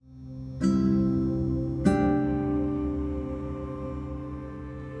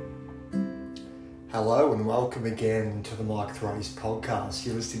Hello and welcome again to the Mike Thrace podcast.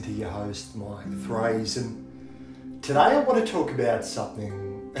 You're listening to your host, Mike Thrace, and today I want to talk about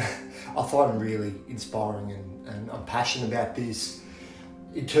something I find really inspiring and I'm passionate about this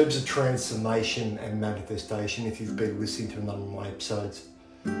in terms of transformation and manifestation. If you've been listening to a number of my episodes,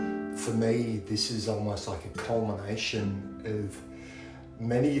 for me, this is almost like a culmination of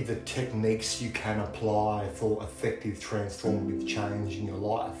many of the techniques you can apply for effective transformative change in your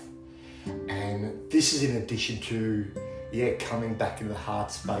life. And this is in addition to, coming back into the heart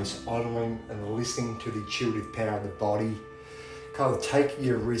space, honouring and listening to the intuitive power of the body, kind of taking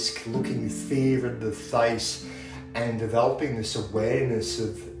your risk, looking fear in the face, and developing this awareness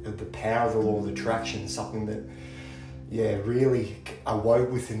of the power of the law of attraction, something that, really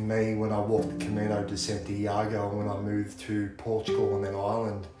awoke within me when I walked the Camino de Santiago and when I moved to Portugal and then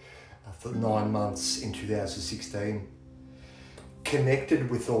Ireland for 9 months in 2016. Connected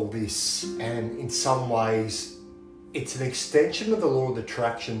with all this, and in some ways it's an extension of the law of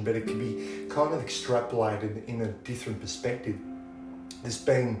attraction, but it can be kind of extrapolated in a different perspective. There's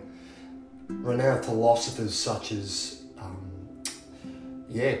been renowned philosophers such as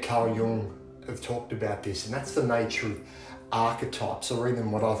Carl Jung have talked about this, and that's the nature of archetypes, or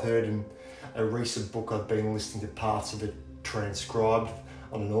even what I've heard in a recent book I've been listening to parts of it transcribed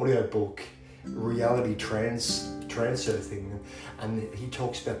on an audio book, reality transurfing, and he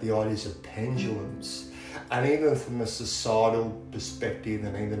talks about the ideas of pendulums, and even from a societal perspective,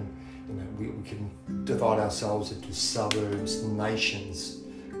 and even we can divide ourselves into suburbs, nations,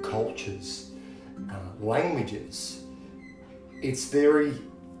 cultures, languages. It's very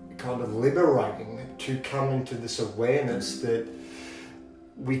kind of liberating to come into this awareness that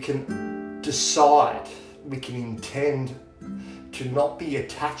we can decide, we can intend to not be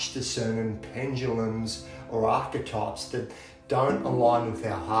attached to certain pendulums or archetypes that don't align with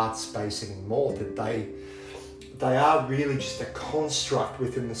our heart space anymore, that they are really just a construct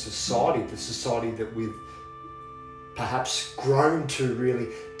within the society that we've perhaps grown to really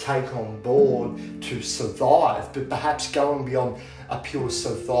take on board to survive, but perhaps going beyond a pure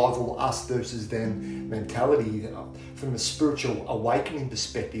survival us versus them mentality from a spiritual awakening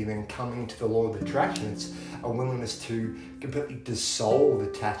perspective and coming to the law of attraction. It's a willingness to completely dissolve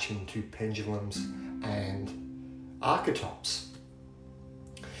attachment to pendulums and archetypes.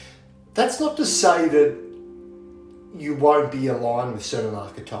 That's not to say that you won't be aligned with certain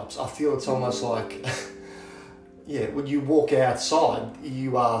archetypes. I feel it's almost like when you walk outside,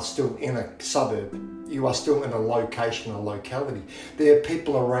 you are still in a suburb. You are still in a location, a locality. There are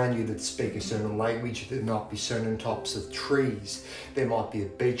people around you that speak a certain language. There might be certain types of trees. There might be a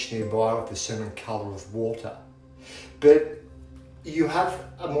beach nearby with a certain colour of water. But you have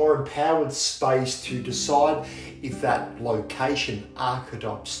a more empowered space to decide if that location,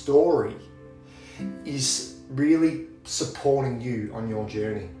 archetype, story is really supporting you on your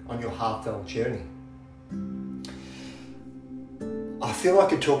journey, on your heartfelt journey. I feel I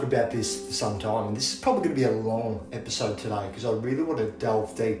could talk about this for some time, and this is probably going to be a long episode today because I really want to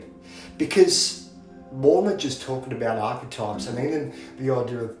delve deep, because more than just talking about archetypes, and even the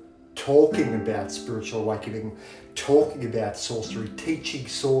idea of talking about spiritual awakening, talking about sorcery, teaching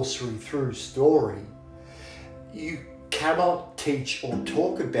sorcery through story, you cannot teach or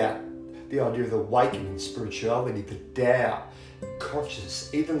talk about the idea of awakening, spirituality, the Tao,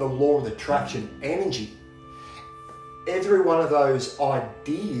 consciousness, even the law of attraction, energy. Every one of those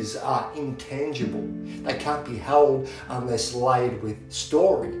ideas are intangible. They can't be held unless laid with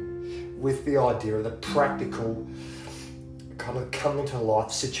story, with the idea of the practical kind of coming to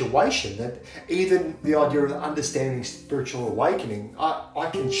life situation. That even the idea of understanding spiritual awakening,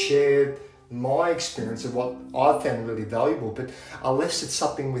 I can share my experience of what I found really valuable, but unless it's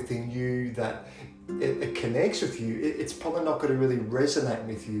something within you that it connects with you, it's probably not going to really resonate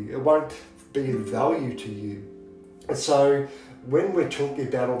with you. It won't be of value to you. And so when we're talking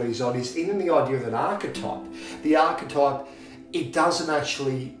about all these ideas, even the idea of an archetype, the archetype, it doesn't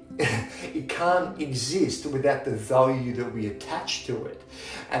actually, it can't exist without the value that we attach to it.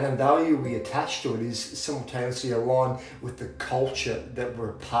 And the value we attach to it is simultaneously aligned with the culture that we're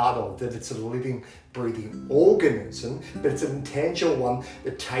a part of, that it's a living, breathing organism, but it's an intangible one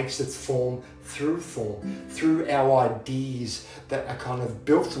that takes its form, through our ideas that are kind of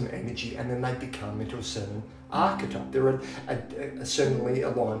built from energy, and then they become into a certain archetype. They're a certainly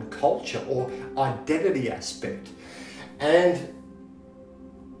aligned culture or identity aspect. And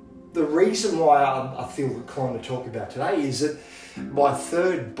the reason why I feel inclined to talk about today is that my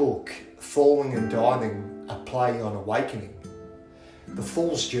third book, Falling and Diving, a play on awakening. The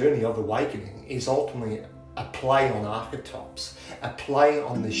Fool's Journey of Awakening is ultimately a play on archetypes, a play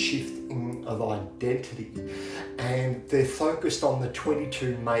on the shifting of identity, and they're focused on the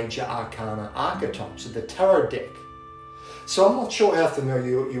 22 major arcana archetypes of the tarot deck. So I'm not sure how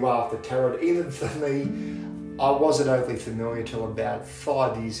familiar you are with the tarot. Even for me, I wasn't overly familiar till about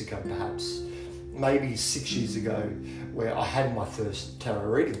 5 years ago, perhaps, maybe 6 years ago, where I had my first tarot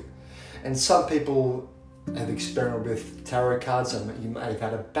reading. And some people have experimented with tarot cards, and you may have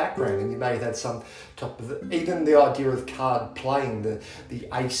had a background, and you may have had some type of, even the idea of card playing, the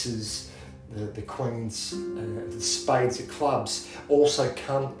aces, the queens, the spades, the clubs, also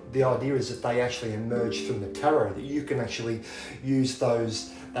come, the idea is that they actually emerge from the tarot, that you can actually use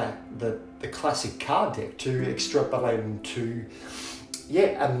those, the classic card deck to extrapolate into,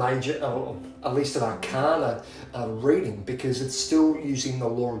 a major, or at least an arcana reading, because it's still using the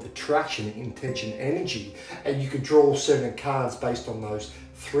law of attraction, intention, energy, and you can draw certain cards based on those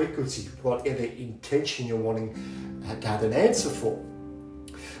frequency, whatever intention you're wanting to have an answer for.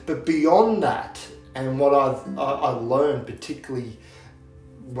 But beyond that, and what I learned, particularly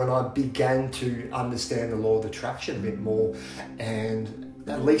when I began to understand the law of attraction a bit more, and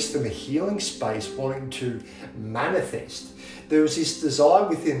at least in the healing space, wanting to manifest, there was this desire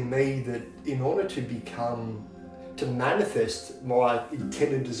within me that in order to manifest my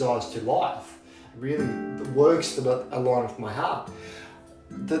intended desires to life, really the works that align with my heart,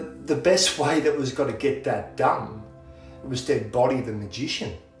 the best way that was going to get that done was to embody the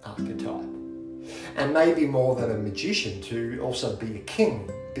magician archetype. And maybe more than a magician, to also be a king,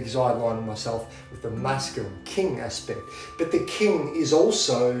 because I align myself with the masculine king aspect. But the king is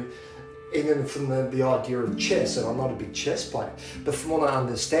also, even from the idea of chess, and I'm not a big chess player, but from what I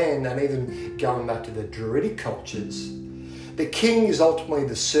understand, and even going back to the Druidic cultures, the king is ultimately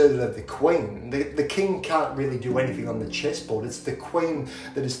the servant of the queen. The king can't really do anything on the chessboard. It's the queen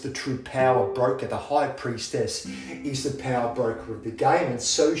that is the true power broker. The high priestess is the power broker of the game, and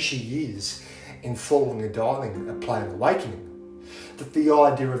so she is in Falling and Dying, A Play and Awakening. That the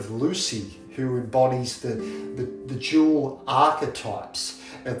idea of Lucy, who embodies the dual archetypes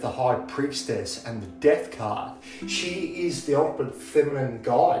of the High Priestess and the Death card, she is the ultimate feminine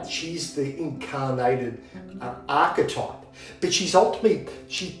guide. She's the incarnated archetype. But she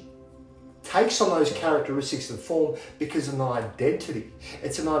takes on those characteristics and form because of an identity.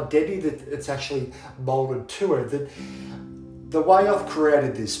 It's an identity that it's actually molded to her. That the way I've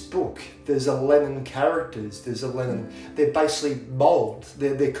created this book, there's 11 characters, they're basically mold.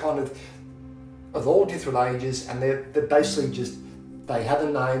 They're kind of all different ages, and they're basically just, they have a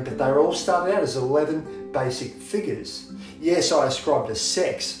name, but they're all started out as 11 basic figures. Yes, I ascribed a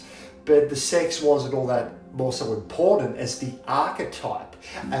sex, but the sex wasn't all that more so important as the archetype,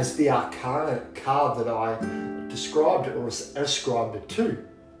 as the arcana card that I described it or ascribed it to.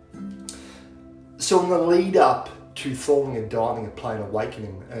 So in the lead up to Falling and Dying, A Play and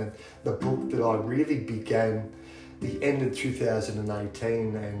Awakening, the book that I really began the end of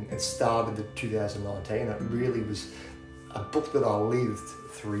 2018 and it started in 2019, it really was a book that I lived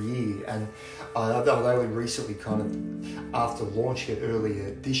through a year, and I've only recently after launching it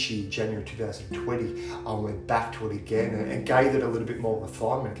earlier this year, January 2020, I went back to it again and gave it a little bit more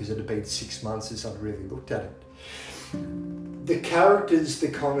refinement because it had been 6 months since I'd really looked at it. The characters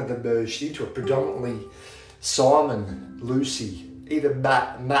that kind of emerged into it, predominantly Simon, Lucy, either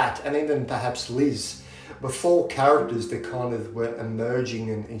Matt, and even perhaps Liz, were 4 characters that kind of were emerging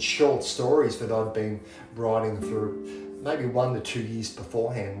in short stories that I'd been writing for maybe 1 to 2 years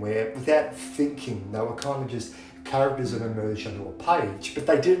beforehand, where without thinking, they were kind of just characters that emerged onto a page, but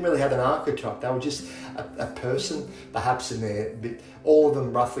they didn't really have an archetype. They were just a person, perhaps all of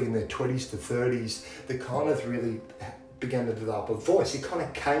them roughly in their 20s to 30s, that kind of really began to develop a voice. It kind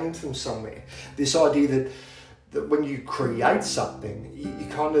of came from somewhere. This idea that when you create something, you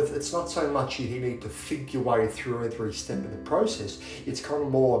kind of, it's not so much you need to think your way through every step of the process. It's kind of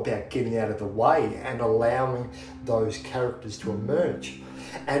more about getting out of the way and allowing those characters to emerge.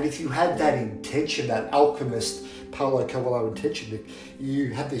 And if you had that intention, that alchemist, Paulo Coelho intention, that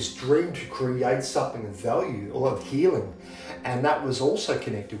you had this dream to create something of value or of healing, and that was also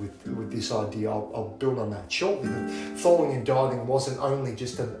connected with this idea. I'll build on that shortly. Falling and Dying wasn't only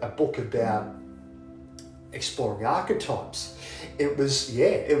just a book about exploring archetypes. It was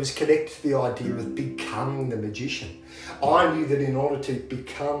connected to the idea of becoming the magician. I knew that in order to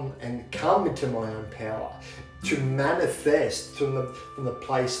become and come into my own power, to manifest from the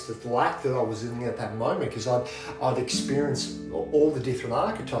place of lack that I was in at that moment, because I'd experienced all the different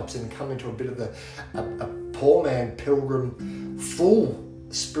archetypes and come into a bit of a poor man, pilgrim,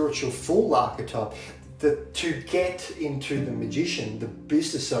 spiritual fool archetype. to get into the magician, the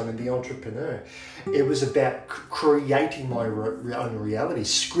business owner, the entrepreneur, it was about creating my own reality,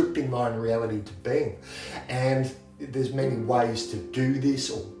 scripting my own reality to being. And there's many ways to do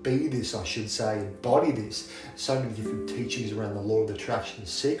this, or be this, I should say, embody this. So many different teachings around the law of attraction and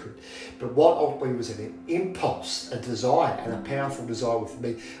secret. But what ultimately was an impulse, a desire, and a powerful desire with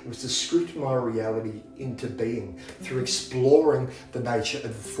me was to script my reality into being through exploring the nature of the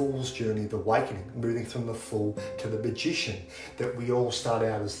fool's journey of awakening, moving from the fool to the magician. That we all start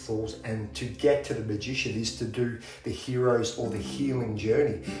out as fools, and to get to the magician is to do the hero's or the healing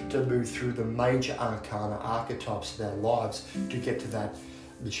journey, to move through the major arcana archetypes of our lives to get to that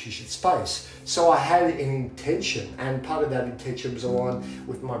magician space. So I had an intention, and part of that intention was aligned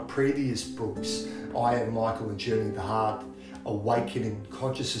with my previous books, I Am Michael, The Journey of the Heart, Awakening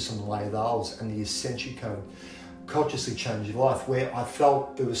Consciousness on the Way of the Owls, and The Ascension Code, Consciously Change Your Life, where I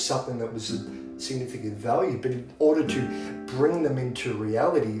felt there was something that was of significant value. But in order to bring them into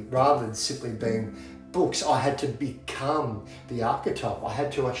reality, rather than simply being books, I had to become the archetype. I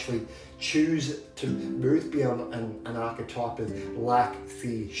had to actually choose to move beyond an archetype of lack,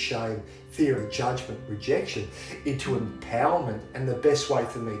 fear, shame, fear of judgment, rejection, into empowerment. And the best way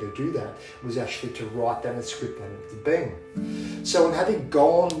for me to do that was actually to write down and script that into being. So in having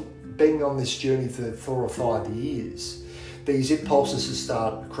been on this journey for 4 or 5 years, these impulses to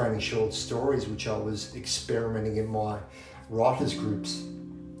start creating short stories, which I was experimenting in my writers groups,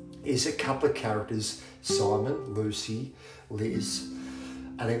 is a couple of characters, Simon, Lucy, Liz,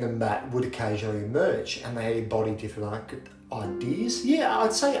 and even Matt, would occasionally emerge, and they embody different ideas. Yeah,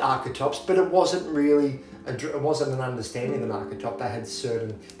 I'd say archetypes, but it wasn't an understanding of an archetype.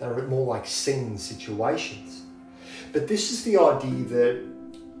 They were more like scene situations. But this is the idea that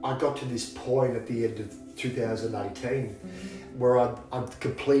I got to this point at the end of 2018, where I'd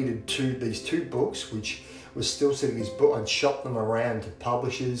completed these two books, which was still sitting as book. I'd shopped them around to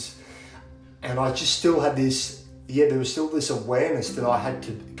publishers, and I just still had there was still this awareness that I had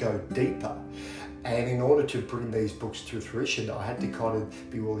to go deeper. And in order to bring these books to fruition, I had to kind of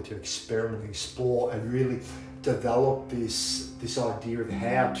be willing to experiment, explore, and really develop this idea of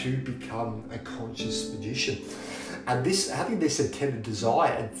how to become a conscious magician. And having this intended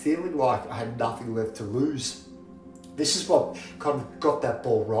desire and feeling like I had nothing left to lose, this is what kind of got that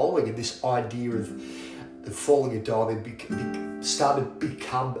ball rolling, and this idea of falling a dive started to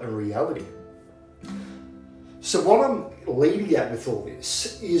become a reality. So what I'm leading at with all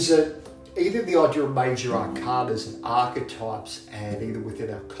this is that either the idea of major arcanas and archetypes, and either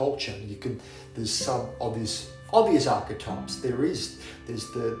within our culture, there's some obvious archetypes. There's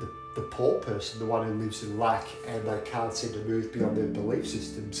the poor person, the one who lives in lack, and they can't seem to move beyond their belief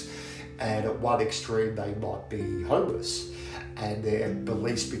systems. And at one extreme, they might be homeless, and their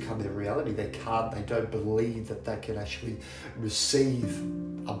beliefs become their reality. They don't believe that they can actually receive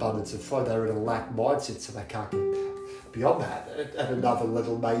abundance of flow. They're in a lack mindset, so they can't get beyond that. At another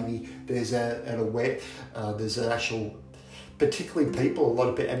level, maybe there's there's an actual, particularly people, a lot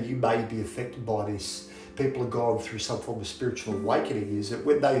of people, and you may be affected by this, people have gone through some form of spiritual awakening, is that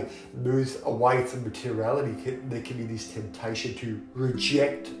when they move away from materiality, there can be this temptation to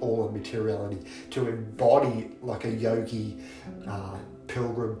reject all of materiality, to embody like a yogi,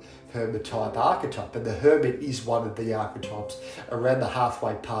 pilgrim, hermit type archetype. And the hermit is one of the archetypes around the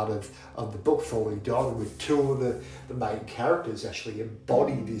halfway part of the book, Falling Diamond, with two of the main characters actually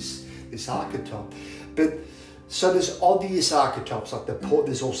embody this archetype. But so there's obvious archetypes like the poor,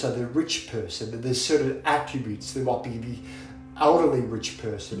 there's also the rich person, and there's certain attributes. There might be the elderly rich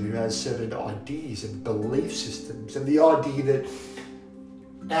person who has certain ideas and belief systems, and the idea that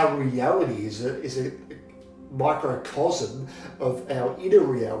our reality is a microcosm of our inner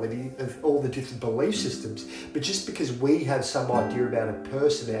reality of all the different belief systems. But just because we have some idea about a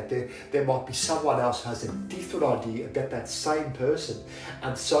person out there, there might be someone else who has a different idea about that same person.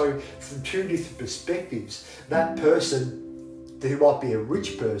 And so from two different perspectives, that person who might be a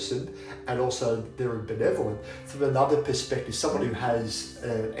rich person, and also they're benevolent, from another perspective, someone who has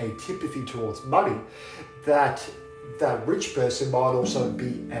antipathy towards money, that rich person might also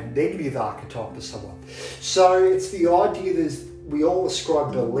be a negative archetype to someone. So it's the idea that we all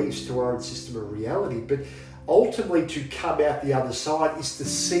ascribe beliefs to our own system of reality, but ultimately to come out the other side is to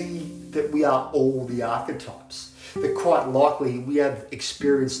see that we are all the archetypes. That quite likely we have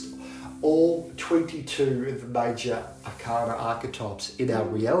experienced all 22 of the major arcana archetypes in our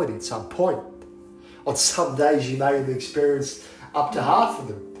reality at some point. On some days you may have experienced up to half of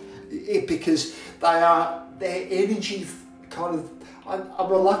them, because their energy kind of, I'm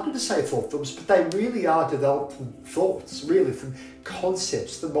reluctant to say thought films, but they really are developed from thoughts, really from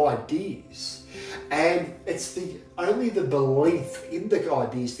concepts, from ideas. And it's only the belief in the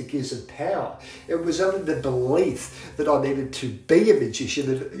ideas that gives it power. It was only the belief that I needed to be a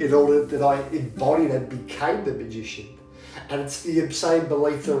magician in order that I embodied and became the magician. And it's the same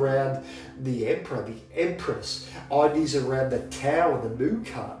belief around the emperor, the empress, ideas around the tower, the moon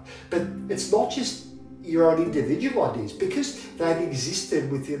card. But it's not just your own individual ideas, because they've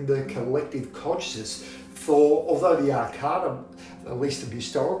existed within the collective consciousness for, although the Arcana, at least of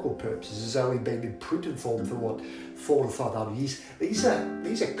historical purposes, has only been in printed form for what, 400 to 500 years. These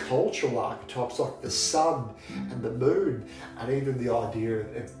are cultural archetypes like the sun and the moon, and even the idea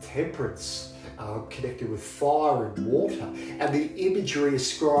of temperance connected with fire and water, and the imagery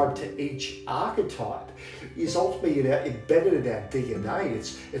ascribed to each archetype is ultimately embedded in our DNA.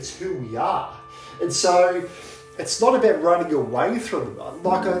 It's who we are. And so it's not about running away from them.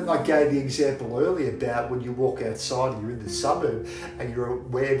 Like I gave the example earlier about when you walk outside and you're in the suburb and you're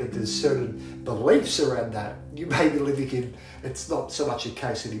aware that there's certain beliefs around that. You may be living in, it's not so much a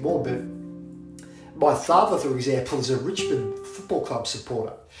case anymore, but my father, for example, is a Richmond Football Club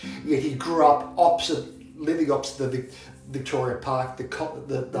supporter. Yet he grew up living opposite the Victoria Park,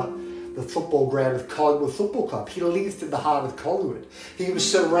 the football ground of Collingwood Football Club. He lived in the heart of Collingwood. He was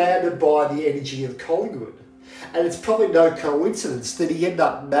surrounded by the energy of Collingwood. And it's probably no coincidence that he ended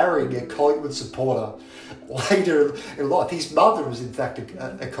up marrying a Collingwood supporter later in life. His mother was, in fact,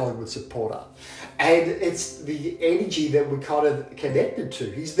 a Collingwood supporter. And it's the energy that we're kind of connected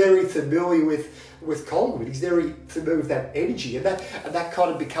to. He's very familiar with Collingwood. He's very familiar with that energy. And that kind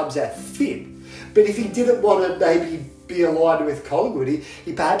of becomes our fit. But if he didn't want to maybe be aligned with Collingwood,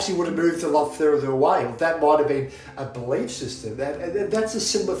 he perhaps would have moved a lot further away. Or that might have been a belief system. And that's a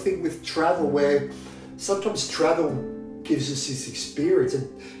similar thing with travel, where sometimes travel gives us this experience,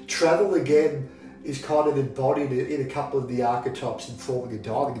 and travel again is kind of embodied in a couple of the archetypes in Falling and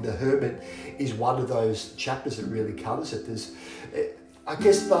Diving, and the Hermit is one of those chapters that really covers it. I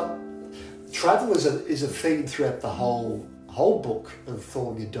guess, but travel is a theme throughout the whole book of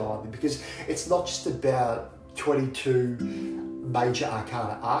Falling and Diving, because it's not just about 22 major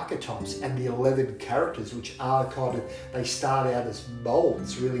arcana archetypes and the 11 characters, which are kind of, they start out as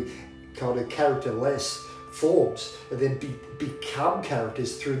molds, really kind of characterless forms, and then become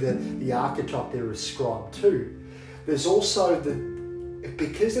characters through the archetype they're ascribed to. There's also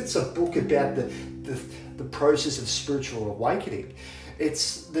because it's a book about the process of spiritual awakening,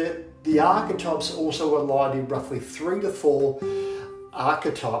 it's the archetypes also aligned in roughly 3 to 4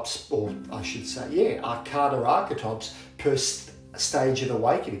 archetypes, or I should say, arcana archetypes per stage of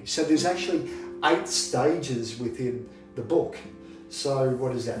awakening. So there's actually 8 stages within the book. So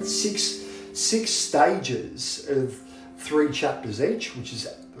what is that? Six stages of 3 chapters each, which is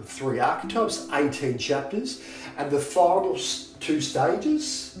 3 archetypes, 18 chapters, and the final 2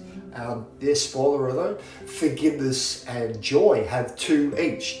 stages, spoiler alert, forgiveness and joy, have 2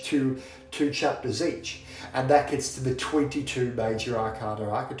 each, two chapters each, and that gets to the 22 major arcana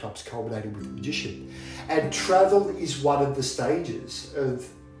archetypes, culminating with the magician. And travel is one of the stages of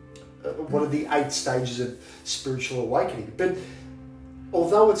one of the 8 stages of spiritual awakening. But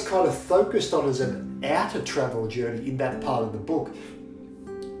although it's kind of focused on as an outer travel journey in that part of the book,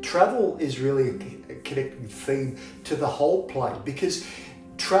 travel is really a connecting theme to the whole play, because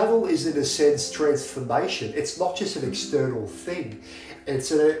travel is, in a sense, transformation. It's not just an external thing,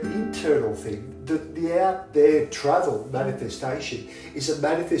 it's an internal thing. The out there travel manifestation is a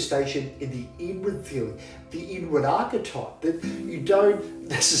manifestation in the inward feeling, the inward archetype, that you don't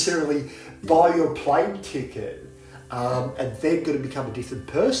necessarily buy your plane ticket and then going to become a different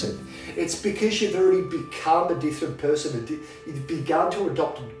person. It's because you've already become a different person, and you've begun to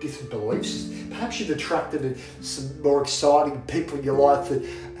adopt a different beliefs. Perhaps you've attracted some more exciting people in your life that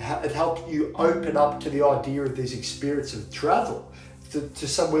have helped you open up to the idea of this experience of travel to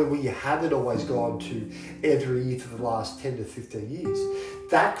somewhere where you haven't always gone to every year for the last 10 to 15 years.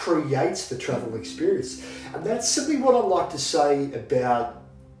 That creates the travel experience. And that's simply what I'd like to say about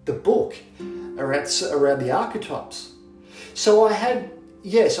the book around the archetypes. So I had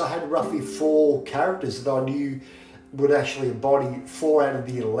roughly 4 characters that I knew would actually embody 4 out of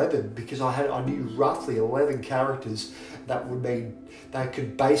the 11, because I knew roughly 11 characters that would mean they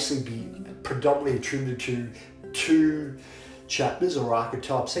could basically be predominantly attributed to 2 chapters or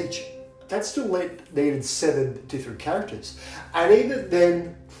archetypes each. That still needed 7 different characters. And even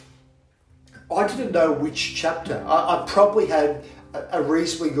then, I didn't know which chapter. I probably had a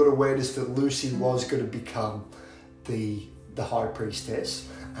reasonably good awareness that Lucy was going to become the High Priestess.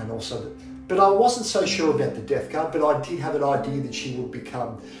 and also, but I wasn't so sure about the death card, but I did have an idea that she would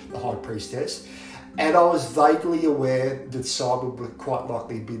become the High Priestess. And I was vaguely aware that Simon would quite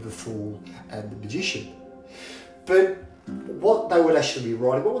likely be the Fool and the Magician. But what they would actually be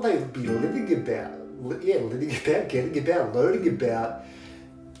writing, what would they be living about? Yeah, living about, getting about, learning about.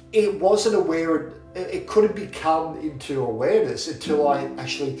 It wasn't aware, it couldn't become into awareness until I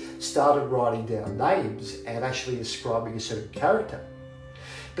actually started writing down names and actually ascribing a certain character.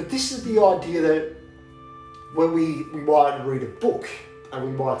 But this is the idea that when we might read a book and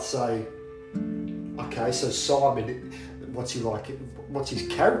we might say, okay, so Simon, what's he like? What's his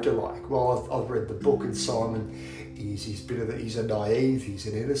character like? Well, I've read the book, and Simon he's a naive, he's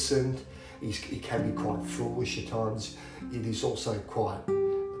an innocent, he can be quite foolish at times. It is also quite,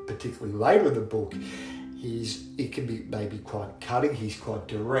 particularly later in the book, it can be maybe quite cutting, he's quite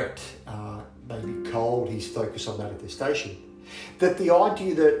direct, maybe cold, he's focused on manifestation. That the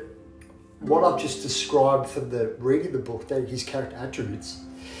idea that what I've just described from the reading the book, that his character attributes,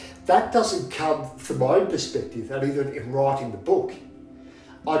 that doesn't come from my own perspective, and even in writing the book,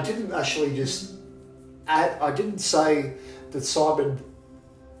 I didn't actually I didn't say that Simon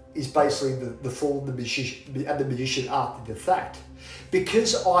is basically the Fool and the Magician after the fact.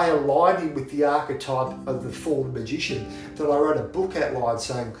 Because I align him with the archetype of the Fool and Magician, that I wrote a book outline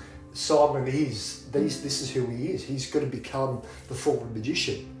saying Simon this is who he is. He's going to become the Fool and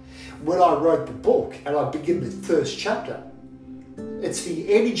Magician. When I wrote the book and I begin the first chapter, it's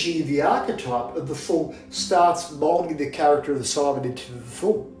the energy of the archetype of the Fool starts moulding the character of the Simon into the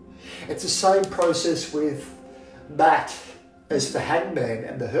Fool. It's the same process with Matt as the Hangman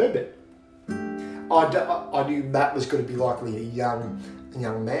and the Hermit. I knew Matt was going to be likely a young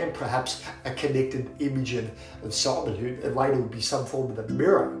man, perhaps a connected image of Simon, who later would be some form of a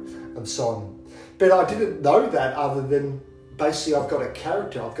mirror of Simon. But I didn't know that other than basically I've got a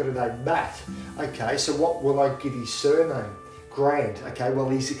character, I've got a name Matt. Okay, so what will I give his surname? Grand. Okay, well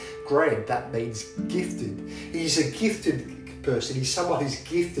he's Grand, that means gifted. He's a gifted person, he's someone who's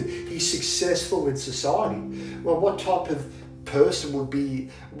gifted, he's successful in society. Well, what type of person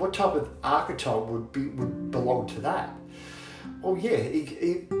what type of archetype would belong to that? Well, yeah,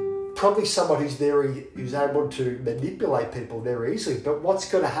 he probably someone who's able to manipulate people very easily. But what's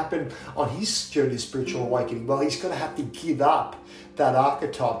going to happen on his journey of spiritual awakening? Well, he's going to have to give up that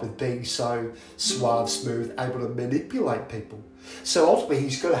archetype of being so suave, smooth, able to manipulate people. So ultimately,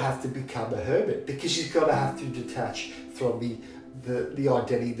 he's going to have to become a hermit, because he's going to have to detach from the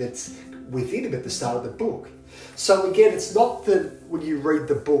identity that's within him at the start of the book. So again, it's not that when you read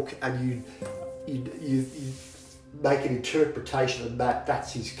the book and you make an interpretation of that,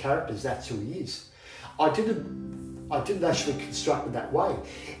 that's his characters, that's who he is. I didn't actually construct it that way.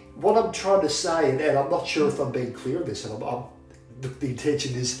 What I'm trying to say, and I'm not sure if I'm being clear on this, and the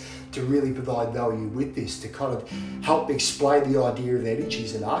intention is to really provide value with this, to kind of help explain the idea of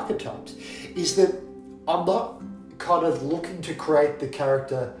energies and archetypes, is that I'm not kind of looking to create the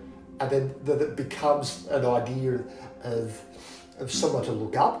character and then that it becomes an idea of someone to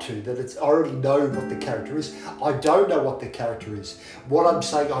look up to, that it's I already know what the character is. I don't know what the character is. What I'm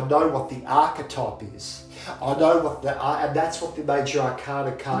saying, I know what the archetype is. I know and that's what the major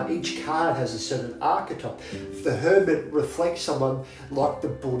arcana card, each card has a certain archetype. The hermit reflects someone like the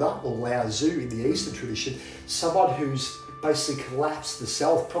Buddha or Lao Tzu in the Eastern tradition, someone who's basically collapsed the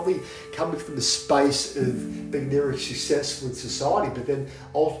self, probably coming from the space of being very successful in society, but then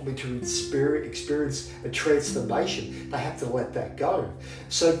ultimately to experience a transformation, they have to let that go.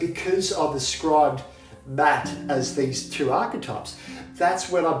 So because I've described Matt as these two archetypes,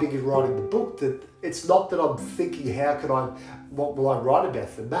 that's when I begin writing the book, that it's not that I'm thinking what will I write about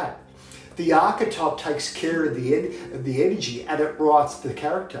for Matt. The archetype takes care of the energy, and it writes the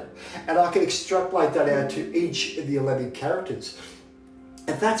character. And I can extrapolate that out to each of the 11 characters.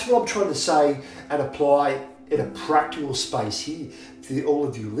 And that's what I'm trying to say and apply in a practical space here to all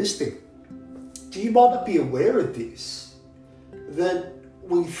of you listening. Do you might not be aware of this? That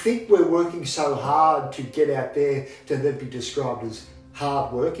we think we're working so hard to get out there to then be described as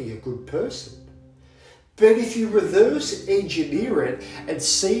hard-working, a good person. But if you reverse engineer it and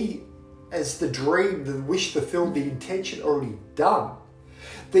see as the dream, the wish fulfilled, the intention already done,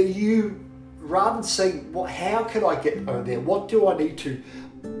 then you, rather than saying, well, how can I get over there? What do I need to,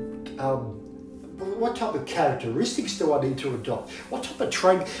 what type of characteristics do I need to adopt? What type of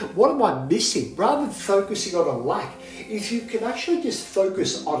training? What am I missing? Rather than focusing on a lack, if you can actually just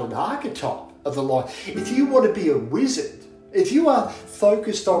focus on an archetype of the life, if you want to be a wizard, if you are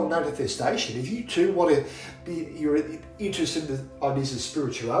focused on manifestation, if you too want to be, you're interested in the ideas of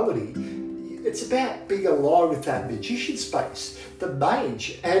spirituality, it's about being aligned with that magician space, the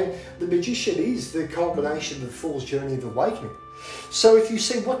mage. And the magician is the culmination of the Fool's journey of awakening. So if you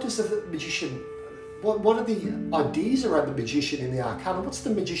see, what does the magician, what are the ideas around the magician in the arcana? What's the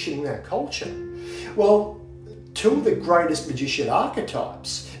magician in our culture? Well, two of the greatest magician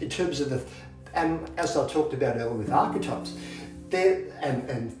archetypes in terms of the, and as I talked about earlier with archetypes,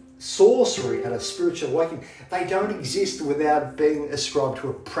 and sorcery and a spiritual awakening, they don't exist without being ascribed to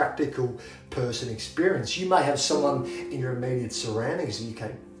a practical person experience. You may have someone in your immediate surroundings and you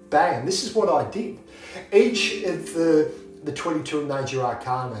go, bang, this is what I did. Each of the 22 major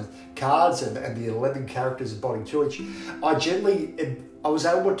arcana cards and the 11 characters embodied to each, I was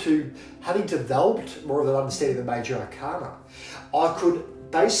able to, having developed more of an understanding of the major arcana, I could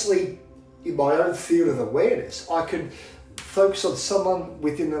basically, in my own field of awareness, I could focus on someone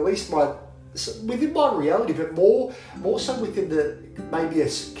within at least within my reality, but more so within maybe a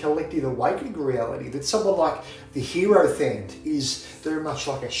collective awakening reality. That someone like the Hierophant is very much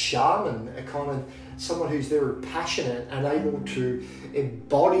like a shaman, a kind of someone who's very passionate and able to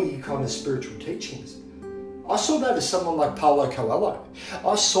embody kind of spiritual teachings. I saw that as someone like Paulo Coelho.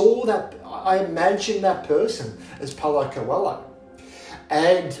 I imagined that person as Paulo Coelho.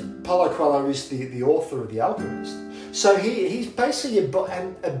 And Paulo Coelho is the author of The Alchemist. So he's basically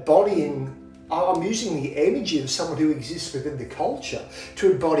embodying, I'm using the energy of someone who exists within the culture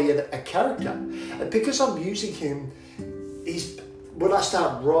to embody a character. And because I'm using him, when I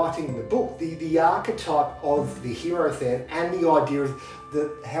start writing the book, the archetype of the Hierophant and the idea of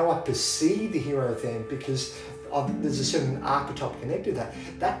how I perceive the Hierophant, because there's a certain archetype connected to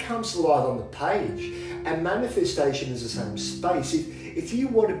that comes alive on the page. And manifestation is the same space. If you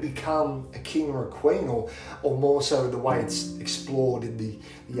want to become a king or a queen, or more so the way it's explored in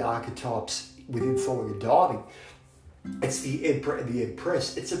the archetypes within Following and Diving, it's the emperor and the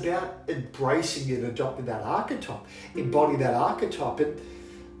empress. It's about embracing and adopting that archetype, embodying that archetype. And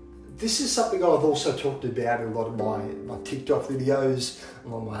this is something I've also talked about in a lot of my TikTok videos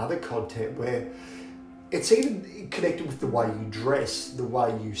and on my other content, where it's even connected with the way you dress, the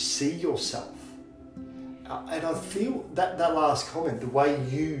way you see yourself. And I feel that last comment, the way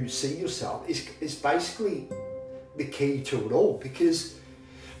you see yourself, is basically the key to it all. Because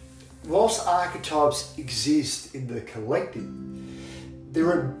whilst archetypes exist in the collective,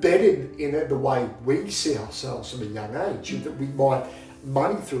 they're embedded in the way we see ourselves from a young age. That we might,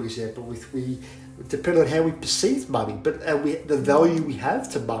 money, for example, depending on how we perceive money, but the value we have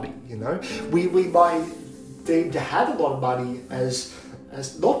to money. We might deem to have a lot of money as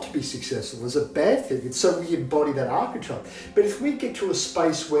not to be successful, as a bad thing, and so we embody that archetype. But if we get to a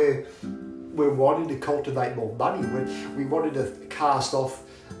space where we're wanting to cultivate more money, when we wanted to cast off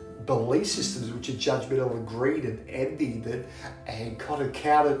belief systems which are judgmental and greed and envy and kind of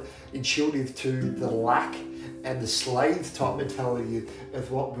counterintuitive to the lack and the slave type mentality of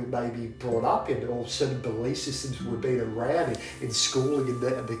what we may be brought up in, or certain belief systems we've been around in schooling and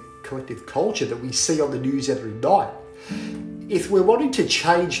the collective culture that we see on the news every night. If we're wanting to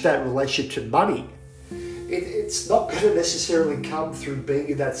change that relationship to money, it's not going to necessarily come through being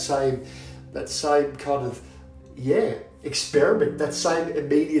in that same kind of experiment, that same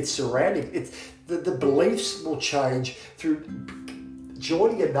immediate surrounding. The beliefs will change through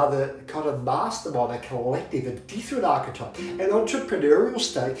joining another kind of mastermind, a collective, a different archetype, an entrepreneurial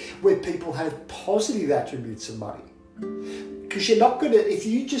state where people have positive attributes of money. Because you're not going to, if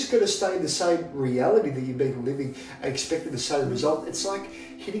you just going to stay in the same reality that you've been living and expecting the same result, it's like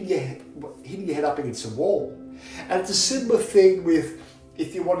hitting your head up against a wall. And it's a similar thing with,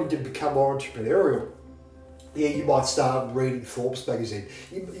 if you wanted to become more entrepreneurial, you might start reading Forbes magazine.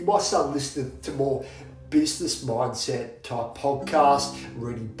 You might start listening to more business mindset type podcasts,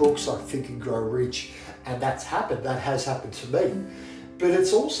 reading books like Think and Grow Rich, and that has happened to me. But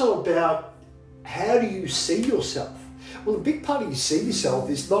it's also about, how do you see yourself? Well, a big part of you see yourself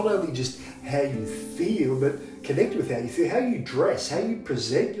is not only just how you feel, but connect with how you feel, how you dress, how you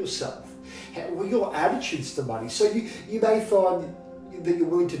present yourself, your attitudes to money. So you may find that you're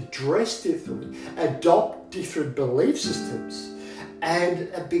willing to dress differently, adopt different belief systems. And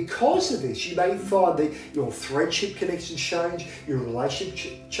because of this, you may find that your friendship connections change, your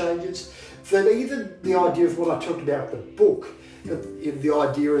relationship changes, that even the idea of what I talked about in the book, the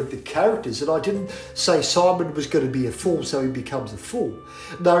idea of the characters, and I didn't say Simon was going to be a fool, so he becomes a fool.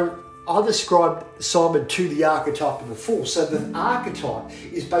 No, I described Simon to the archetype of the fool. So the archetype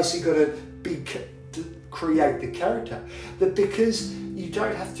is basically going to create the character. That because you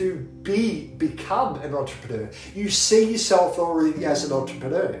don't have to become an entrepreneur. You see yourself already as an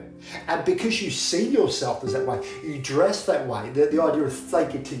entrepreneur. And because you see yourself as that way, you dress that way, the idea of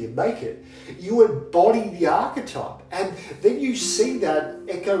fake it till you make it, you embody the archetype. And then you see that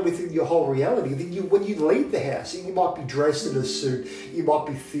echo within your whole reality. Then when you leave the house, you might be dressed in a suit, you might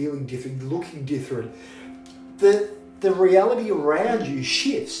be feeling different, looking different. The reality around you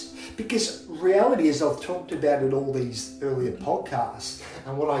shifts. Because reality, as I've talked about in all these earlier podcasts,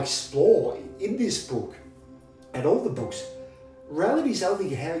 and what I explore in this book and all the books, reality is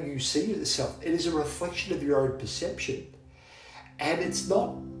only how you see yourself. It is a reflection of your own perception. And it's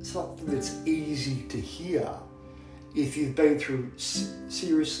not something that's easy to hear if you've been through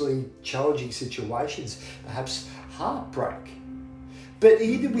seriously challenging situations, perhaps heartbreak. But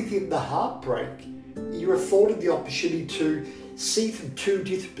even within the heartbreak, you're afforded the opportunity to see from two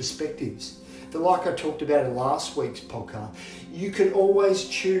different perspectives. But like I talked about in last week's podcast, you can always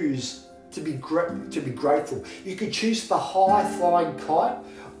choose to be grateful. You can choose the high-flying kite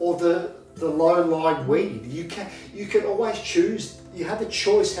or the low-lying weed. You can always choose. You have a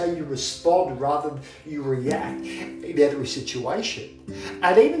choice how you respond rather than you react in every situation.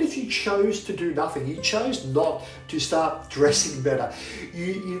 And even if you chose to do nothing, you chose not to start dressing better,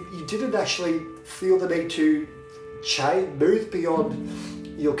 you didn't actually feel the need to move beyond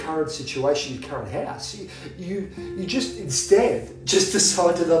your current situation, your current house. You just instead just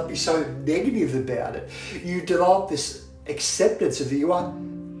decide to not be so negative about it. You develop this acceptance of who you are.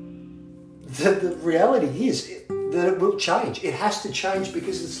 The reality is that it will change. It has to change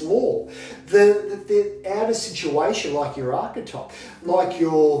because it's law. The outer situation, like your archetype, like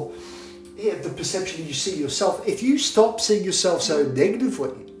the perception you see yourself, if you stop seeing yourself so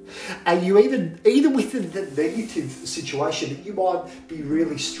negatively, and you even within that negative situation that you might be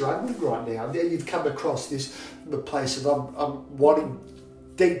really struggling right now, and then you've come across the place of I'm wanting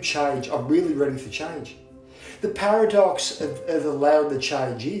deep change, I'm really ready for change. The paradox of allowing the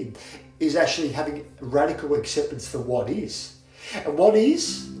change in is actually having radical acceptance for what is. And what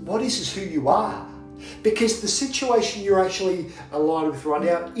is who you are. Because the situation you're actually aligned with right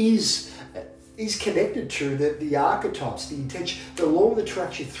now is connected to the archetypes, the intention, the law of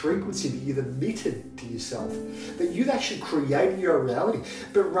attraction frequency that you've emitted to yourself, that you've actually created your own reality.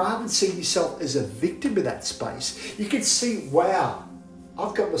 But rather than seeing yourself as a victim in that space, you can see, wow,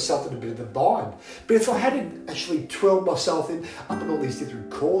 I've got myself in a bit of a bind. But if I hadn't actually twirled myself up in all these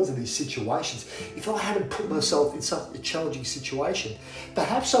different chords and these situations, if I hadn't put myself in such a challenging situation,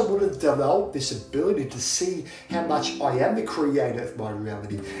 perhaps I would have developed this ability to see how much I am the creator of my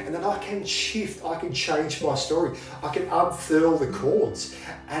reality, and that I can shift, I can change my story, I can unfurl the chords.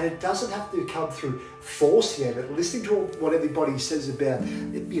 And it doesn't have to come through forcing it. Listening to what everybody says about,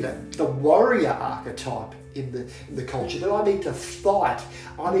 the warrior archetype in the culture, that I need to fight,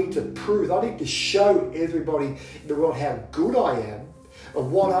 I need to prove, I need to show everybody in the world how good I am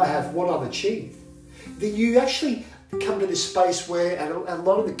and what I have, what I've achieved. That you actually come to this space where, and a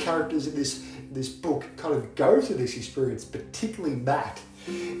lot of the characters in this book kind of go through this experience, particularly Matt,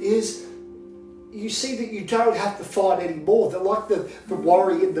 is you see that you don't have to fight anymore. They're like the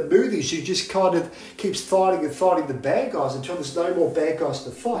warrior in the movies who just kind of keeps fighting and fighting the bad guys until there's no more bad guys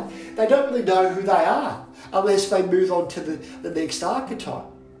to fight. They don't really know who they are unless they move on to the next archetype.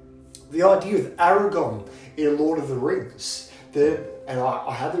 The idea of Aragorn in Lord of the Rings, and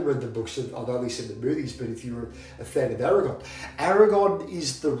I haven't read the books, I've only seen the movies, but if you're a fan of Aragorn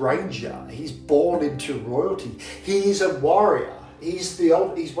is the ranger. He's born into royalty. He is a warrior. He's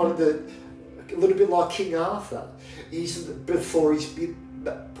one of a little bit like King Arthur. Before he's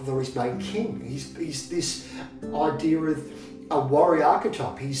made king. He's this idea of a warrior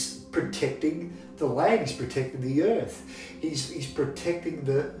archetype. He's protecting the land. He's protecting the earth. He's protecting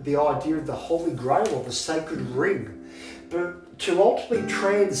the idea of the Holy Grail or the sacred ring. But to ultimately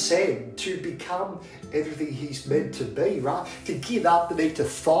transcend, to become everything he's meant to be, right? To give up the need to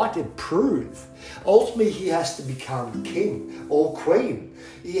fight and prove. Ultimately, he has to become king or queen.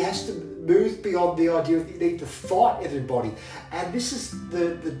 He has to move beyond the idea of you need to fight everybody. And this is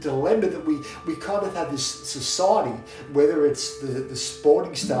the dilemma that we kind of have this society, whether it's the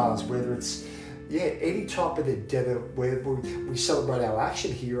sporting stars, whether it's any type of endeavour where we celebrate our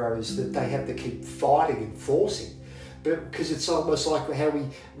action heroes, that they have to keep fighting and forcing. But because it's almost like how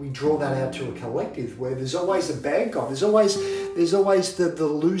we draw that out to a collective, where there's always a bad guy, there's always the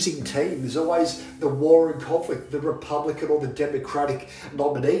losing team, there's always the war and conflict, the Republican or the Democratic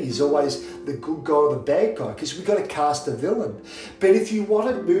nominee is always the good guy or the bad guy, because we've got to cast a villain. But if you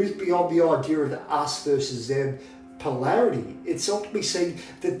want to move beyond the idea of the us versus them polarity, it's ultimately seeing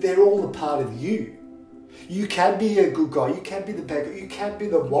that they're all a part of you. You can be a good guy, you can be the bad guy, you can be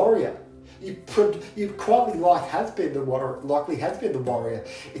the warrior. You likely have been the warrior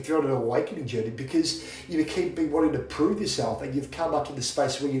if you're on an awakening journey, because you keep wanting to prove yourself, and you've come up to the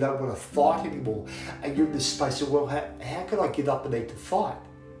space where you don't want to fight anymore, and you're in this space of, well, how can I give up the need to fight?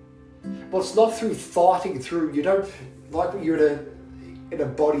 Well, it's not through fighting through, you don't, like when you're in a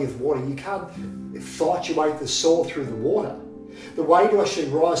body of water, you can't fight your way to the soil through the water. The way to actually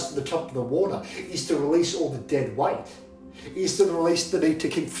rise to the top of the water is to release all the dead weight. Is to release the need to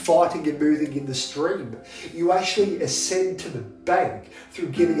keep fighting and moving in the stream. You actually ascend to the bank through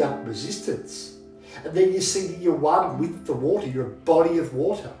giving up resistance. And then you see that you're one with the water, you're a body of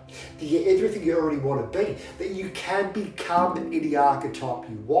water, that you're everything you already want to be, that you can become any archetype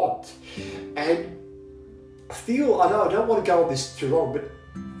you want. And I don't want to go on this too long, but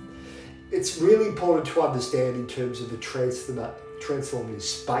it's really important to understand in terms of the transformative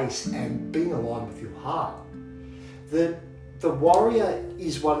space and being aligned with your heart, that the warrior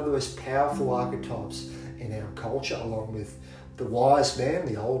is one of the most powerful archetypes in our culture, along with the wise man,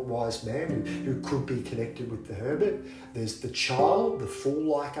 the old wise man who could be connected with the hermit. There's the child, the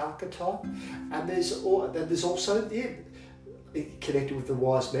fool-like archetype, and there's also connected with the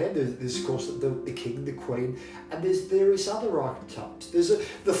wise man. There's of course the king, the queen, and there's various other archetypes.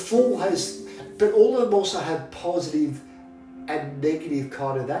 The fool has, but all of them also have positive and negative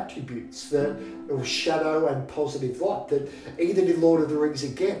kind of attributes, or shadow and positive light. That even in Lord of the Rings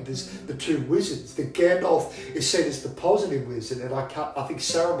again, there's the two wizards. The Gandalf is seen as the positive wizard, and I think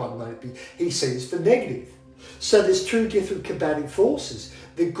Saruman maybe he's seen as the negative. So there's two different combating forces: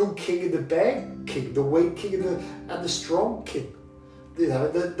 the good king and the bad king, the weak king and the strong king. You know,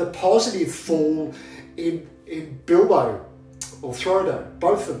 the positive fool in Bilbo or Frodo,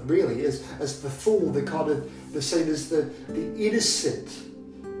 both of them really, as the fool, the kind of they're seen as the innocent,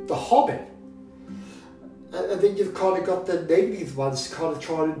 the hobbit. And then you've kind of got the negative ones kind of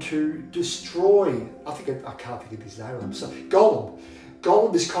trying to destroy, I can't think of his name, I'm sorry, Gollum.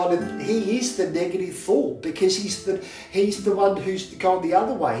 Gollum is he is the negative fool, because he's the one who's gone the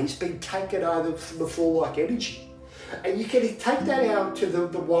other way. He's been taken over from the fool-like energy. And you can take that out to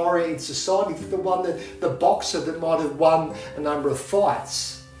the warrior in society, the one the boxer that might have won a number of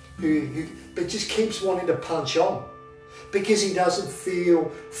fights, but just keeps wanting to punch on because he doesn't feel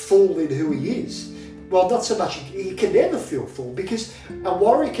full in who he is. Well, not so much, he can never feel full, because a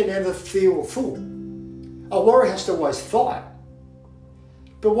warrior can never feel full. A warrior has to always fight.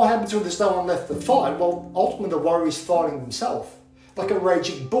 But what happens when there's no one left to fight? Well, ultimately the warrior is fighting himself, like a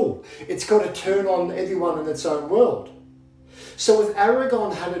raging bull. It's got to turn on everyone in its own world. So if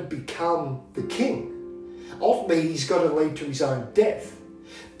Aragorn hadn't become the king, ultimately he's got to lead to his own death.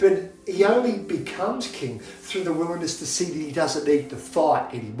 But he only becomes king through the willingness to see that he doesn't need to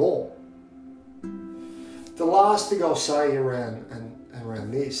fight anymore. The last thing I'll say around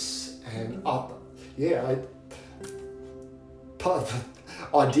this,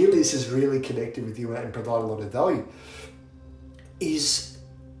 ideally this is really connected with you and provide a lot of value, is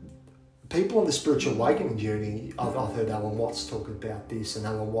people on the spiritual awakening journey. I've heard Alan Watts talk about this, and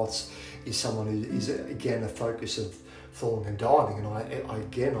Alan Watts is someone who is again a focus of falling and dying, and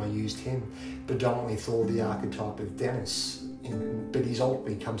I used him predominantly for the archetype of Dennis. But he's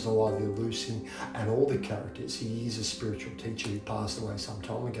ultimately comes alive in Lucy and all the characters. He is a spiritual teacher who passed away some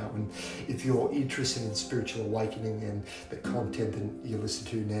time ago. And if you're interested in spiritual awakening and the content that you listen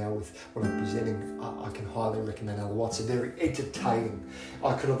to now with what I'm presenting, I can highly recommend Alan Watts. They're very entertaining.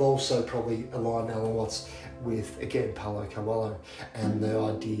 I could have also probably aligned Alan Watts with, again, Paulo Coelho and the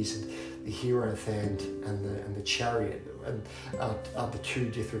ideas and the Hierophant and the Chariot, and the two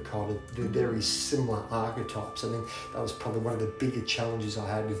different they're very similar archetypes. I mean, that was probably one of the bigger challenges I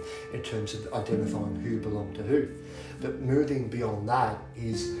had in terms of identifying who belonged to who. But moving beyond that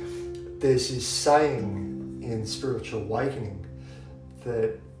is, there's this saying in spiritual awakening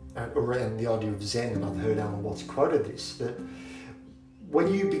that around the idea of Zen, and I've heard Alan Watts quoted this, that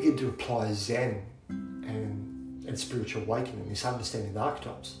when you begin to apply Zen and spiritual awakening, this understanding of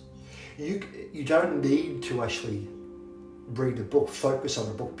archetypes, you don't need to actually read a book, focus on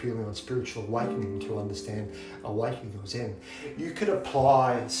a book purely on spiritual awakening to understand awakening or Zen. You could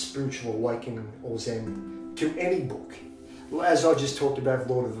apply spiritual awakening or Zen to any book. As I just talked about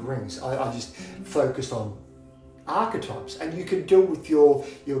Lord of the Rings, I just focused on archetypes, and you can do it with your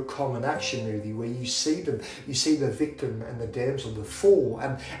common action movie, where you see the victim and the damsel, the fool,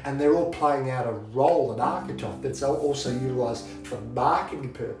 and they're all playing out a role, an archetype that's also utilised for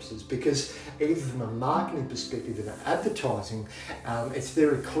marketing purposes, because even from a marketing perspective and advertising, it's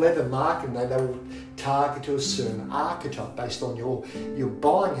very clever marketing. They will target to a certain archetype based on your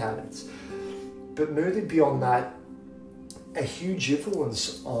buying habits. But moving beyond that, a huge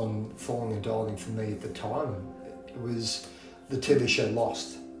influence on Falling and Diving for me at the time, it was the TV show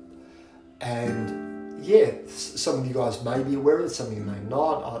Lost. And yeah, some of you guys may be aware of it, some of you may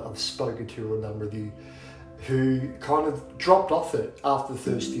not. I've spoken to a number of you who kind of dropped off it after the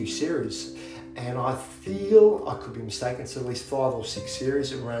first few series. And I feel, I could be mistaken, it's at least 5 or 6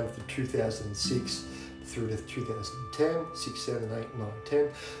 series. It ran from 2006 through to 2010, 6, 7, 8, 9, 10.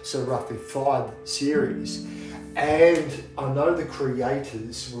 So roughly 5 series. And I know the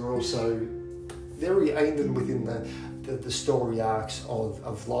creators were also very, even within the story arcs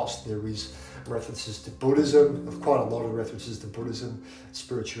of Lost, there is references to Buddhism, quite a lot of references to Buddhism,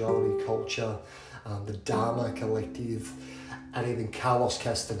 spirituality, culture, the Dharma collective, and even Carlos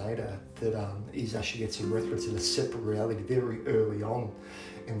Castaneda, that he actually gets a reference in a separate reality very early on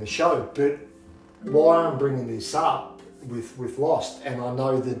in the show. But why I'm bringing this up with Lost, and I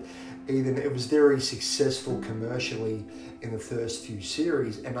know that even it was very successful commercially in the first few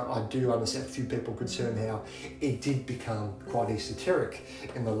series, and I do understand a few people concerned how it did become quite esoteric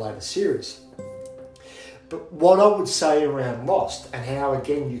in the later series. But what I would say around Lost, and how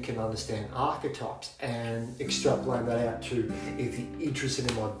again you can understand archetypes and extrapolate that out to, if you're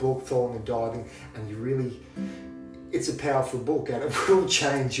interested in my book, Falling and Diving, and you really, it's a powerful book and it will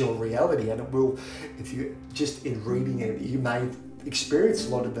change your reality, and it will, if you just in reading it, you may experience a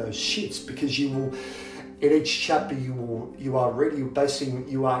lot of those shits, because you will, in each chapter you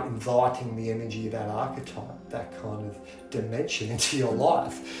are inviting the energy of that archetype, that kind of dimension into your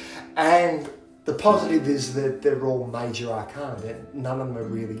life. And the positive is that they're all major arcana. None of them are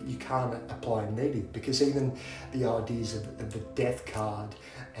really, you can't apply a negative, because even the ideas of the death card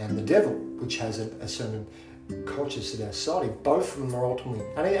and the devil, which has a certain conscious at our side, both of them are ultimately,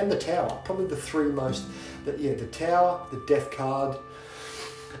 and the tower, probably the three most, the tower, the death card,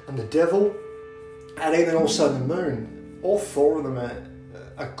 and the devil, and even also the moon. All 4 of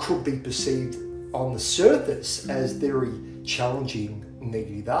them could be perceived on the surface as very challenging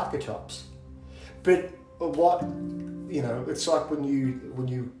negative archetypes. But what, it's like when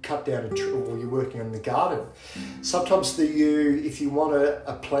you cut down a tree, or you're working in the garden. Sometimes if you want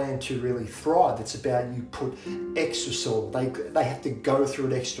a plant to really thrive, it's about you put extra soil. They have to go through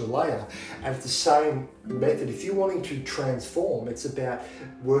an extra layer. And it's the same method. If you're wanting to transform, it's about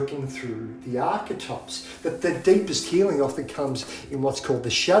working through the archetypes. But the deepest healing often comes in what's called the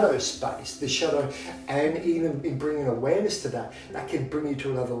shadow space, the shadow, and even in bringing awareness to that can bring you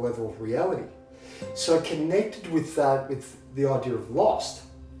to another level of reality. So connected with that, with the idea of Lost,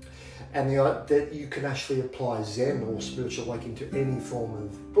 and that you can actually apply Zen or spiritual awakening to any form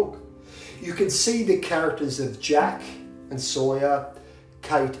of book. You can see the characters of Jack and Sawyer,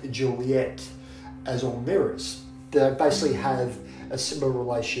 Kate and Juliet as all mirrors. They basically have a similar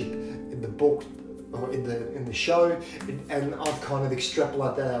relationship in the book or in the show, and I've kind of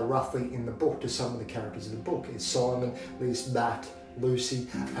extrapolated that out roughly in the book to some of the characters in the book. It's Simon, Liz, Matt, Lucy,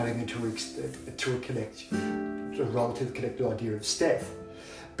 and even to a relative connected idea of Steph.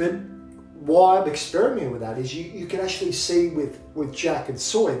 But why I'm experimenting with that is you can actually see with Jack and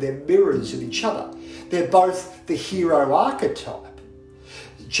Sawyer, they're mirrors of each other. They're both the hero archetype.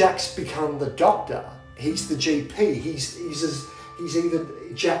 Jack's become the doctor. He's the GP. He's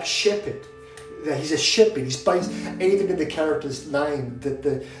even Jack Shepherd. He's a shepherd. He's based even in the character's name that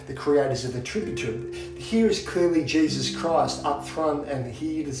the creators have attributed to him. Here is clearly Jesus Christ up front, and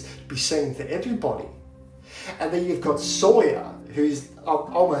here to be seen for everybody. And then you've got Sawyer, who's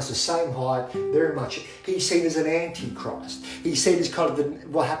almost the same height, very much. He's seen as an antichrist. He's seen as kind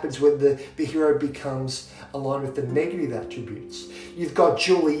of what happens when the hero becomes aligned with the negative attributes. You've got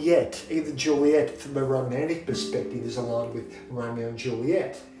Juliet. Even Juliet, from a romantic perspective, is aligned with Romeo and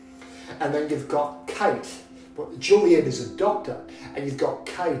Juliet. And then you've got Kate. Juliet is a doctor, and you've got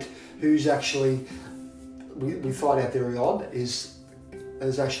Kate, who's actually, we find out very odd,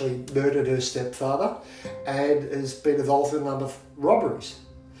 has actually murdered her stepfather and has been involved in a number of robberies.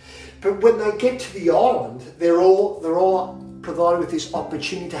 But when they get to the island, they're all provided with this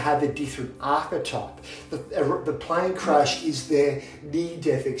opportunity to have a different archetype. The plane crash is their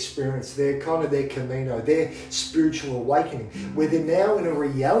near-death experience, their Camino, their spiritual awakening, where they're now in a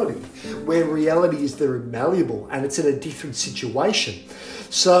reality, where reality is they're malleable and it's in a different situation.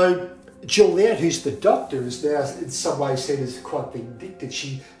 So Juliet, who's the doctor, is now in some ways seen as quite vindictive.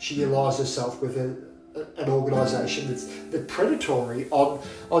 She allies herself with an organisation that's predatory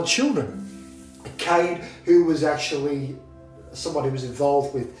on children. Kate, who was actually someone who was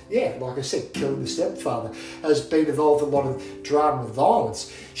involved with, like I said, killing the stepfather, has been involved in a lot of drama and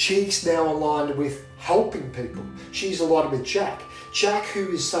violence. She's now aligned with helping people. She's aligned with Jack. Jack,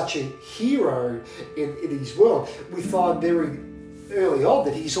 who is such a hero in his world, we find very early on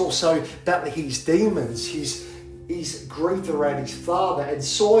that he's also battling his demons, his grief around his father, and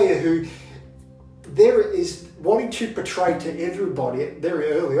Sawyer, who there is wanting to portray to everybody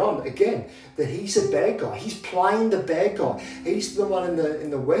very early on, again, that he's a bad guy. He's playing the bad guy. He's the one in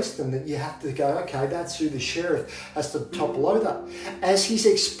the Western that you have to go, okay, that's who the sheriff has to topple over. As he's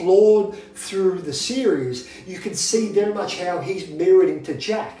explored through the series, you can see very much how he's mirrored into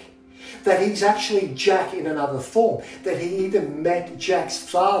Jack. That he's actually Jack in another form. That he even met Jack's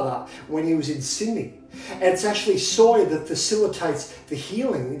father when he was in Sydney. And it's actually Sawyer that facilitates the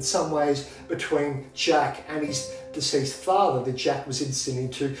healing in some ways between Jack and his deceased father, that Jack was in Sydney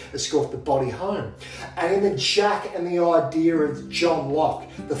to escort the body home. And then Jack and the idea of John Locke,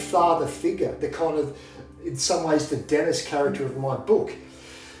 the father figure, the kind of, in some ways, the Dennis character of my book,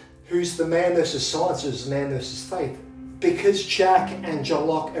 who's the man versus science, who's the man versus faith. Because Jack and John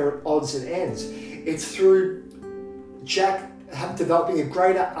Locke are at odds and ends, it's through Jack developing a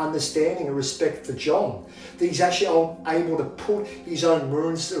greater understanding and respect for John that he's actually able to put his own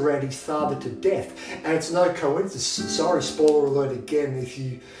wounds around his father to death. And it's no coincidence, sorry, spoiler alert again,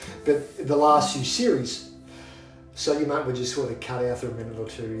 but the last few series, so you might just sort of cut out for a minute or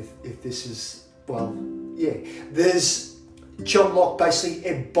two if this is, there's John Locke basically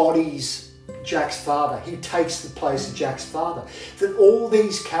embodies Jack's father. He takes the place of Jack's father. That all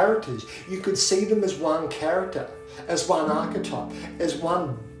these characters, you could see them as one character, as one archetype, as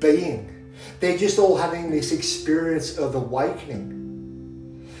one being. They're just all having this experience of awakening.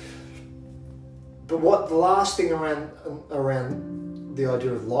 But what the last thing around the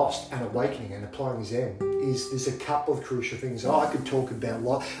idea of lost and awakening and applying Zen is there's a couple of crucial things I could talk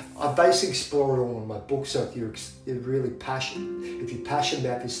about. I basically explore it all in my book, so if you're really passionate, if you're passionate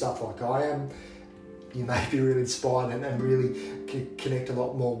about this stuff like I am, you may be really inspired and really connect a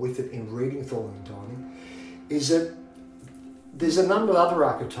lot more with it in reading Falling and Dining, is that there's a number of other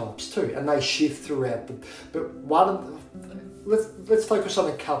archetypes too, and they shift throughout them. But one of let's focus on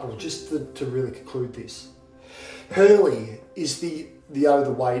a couple just to really conclude this. Hurley is the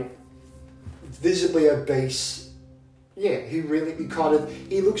overweight, visibly obese. He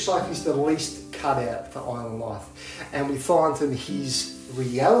looks like he's the least cut out for Island Life. And we find from his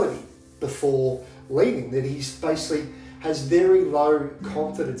reality before leaving that he's basically has very low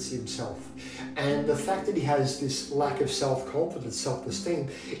confidence in himself. And the fact that he has this lack of self-confidence, self-esteem,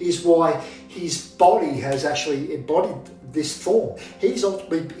 is why his body has actually embodied this form. He's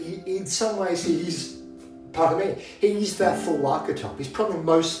ultimately, in some ways, he's that full archetype. He's probably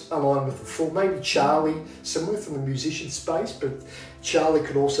most aligned with the full. Maybe Charlie, similar from the musician space, but Charlie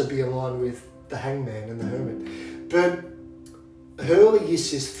could also be aligned with the hangman and the hermit. But Hurley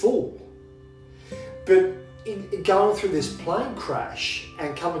is his full. But in going through this plane crash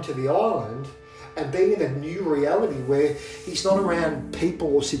and coming to the island and being in a new reality where he's not around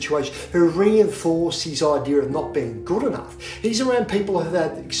people or situations who reinforce his idea of not being good enough. He's around people who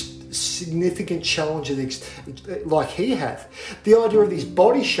have had significant challenges like he have. The idea of his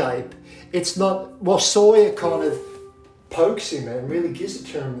body shape, it's not, well, Sawyer kind of pokes him and really gives it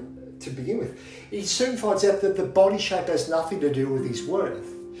to him to begin with. He soon finds out that the body shape has nothing to do with his worth.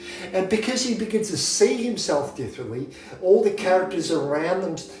 And because he begins to see himself differently, all the characters around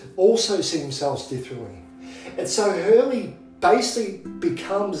them also see themselves differently. And so Hurley basically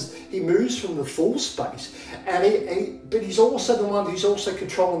he moves from the full space, but he's also the one who's also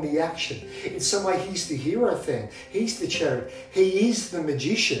controlling the action. In some way, he's the hero fan, he's the cherub, he is the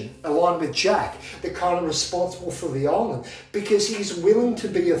magician, aligned with Jack, the kind of responsible for the island, because he's willing to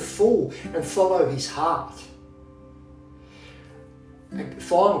be a fool and follow his heart. And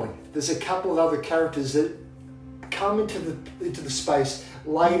finally, there's a couple of other characters that come into the space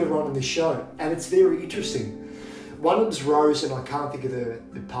later on in the show, and it's very interesting. One of them's Rose, and I can't think of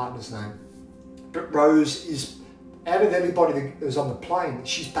the partner's name, but Rose is, out of anybody that was on the plane,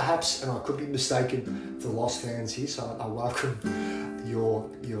 she's perhaps, and I could be mistaken for the Lost fans here, so I welcome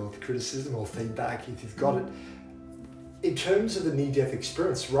your criticism or feedback if you've got it. In terms of the near-death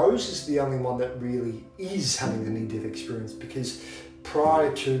experience, Rose is the only one that really is having the near-death experience, because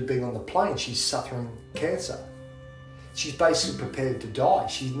prior to being on the plane, she's suffering cancer. She's basically prepared to die.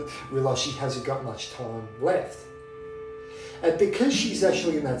 She realised she hasn't got much time left. And because she's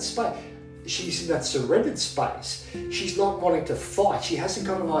actually in that space, she's in that surrendered space, she's not wanting to fight. She hasn't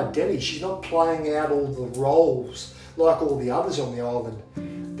got an identity. She's not playing out all the roles like all the others on the island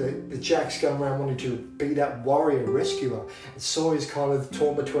the Jack's going around wanting to be that warrior rescuer, and Sawyer's kind of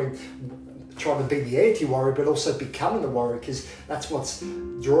torn between trying to be the anti-warrior but also becoming the warrior, because that's what's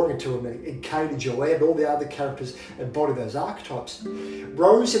drawing it to him. And Kate and Joanne, all the other characters embody those archetypes.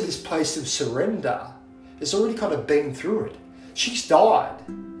 Rose, in this place of surrender, has already kind of been through it. She's died.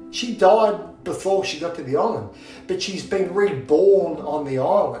 She died before she got to the island, but she's been reborn on the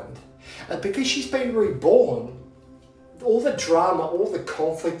island. And because she's been reborn, all the drama, all the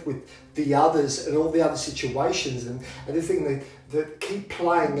conflict with the others and all the other situations and everything that keep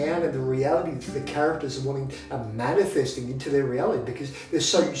playing out in the reality that the characters are wanting and manifesting into their reality, because they're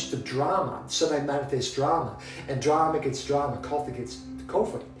so used to drama, so they manifest drama, and drama gets drama, conflict gets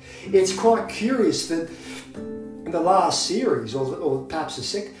conflict. It's quite curious that in the last series, or perhaps the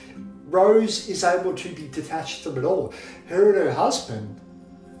second, Rose is able to be detached from it all. Her and her husband,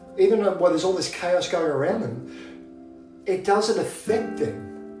 even though there's all this chaos going around them, it doesn't affect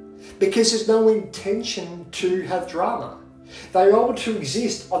them because there's no intention to have drama. They're able to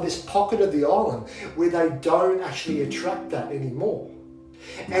exist on this pocket of the island where they don't actually attract that anymore.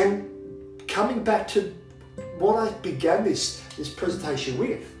 And coming back to what I began this presentation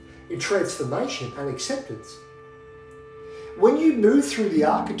with, in transformation and acceptance. When you move through the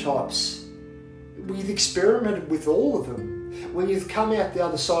archetypes, we've experimented with all of them. When you've come out the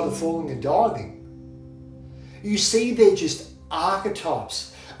other side of falling and diving, you see they're just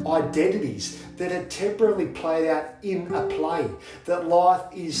archetypes, identities that are temporarily played out in a play, that life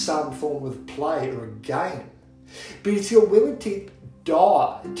is some form of play or a game. But if you're willing to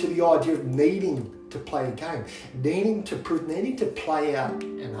die to the idea of needing to play a game, needing to play out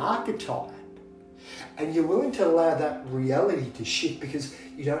an archetype, and you're willing to allow that reality to shift because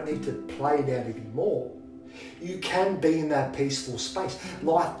you don't need to play it out anymore, you can be in that peaceful space.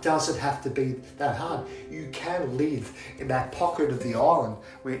 Life doesn't have to be that hard. You can live in that pocket of the island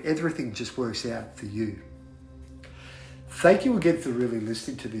where everything just works out for you. Thank you again for really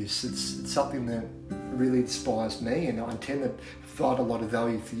listening to this. It's something that really inspires me, and I intend to provide a lot of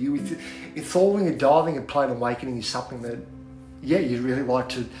value for you. If falling and diving and playing awakening is something that, you'd really like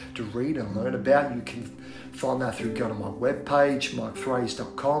to read and learn about, you can find that through going to my webpage,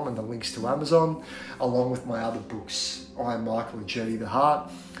 mikefraze.com, and the links to Amazon, along with my other books, I Am Michael, A Journey to the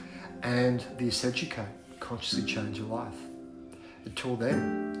Heart, and The Essential Code, Consciously Change Your Life. Until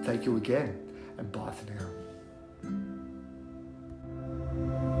then, thank you again, and bye for now.